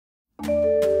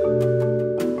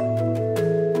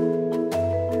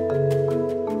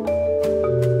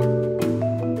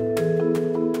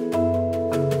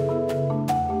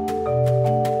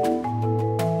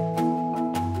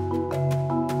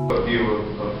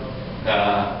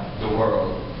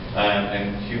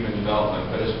human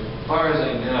development. But as far as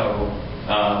I know,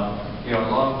 a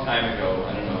long time ago,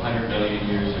 I don't know, 100 million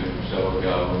years or so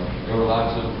ago, there were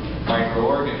lots of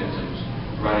microorganisms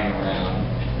running around,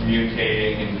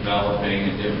 mutating and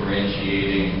developing and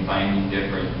differentiating and finding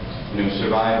different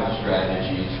survival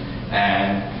strategies.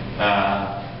 And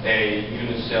a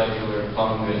unicellular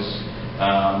fungus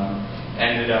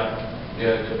ended up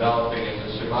developing as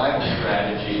a survival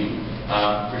strategy,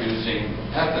 producing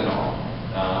ethanol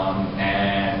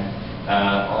and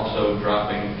also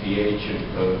dropping the pH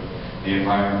of the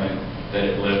environment that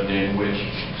it lived in, which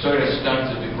sort of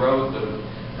stunted the growth of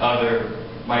other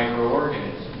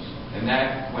microorganisms. And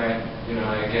that went,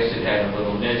 I guess it had a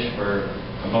little niche for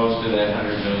most of that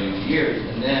 100 million years.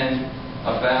 And then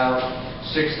about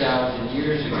 6,000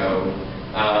 years ago,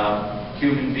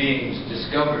 human beings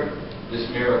discovered this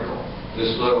miracle,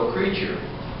 this little creature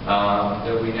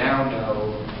that we now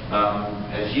know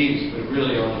as yeast, but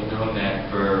really only known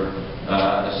that for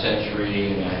a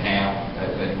century and a half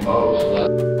at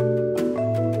most.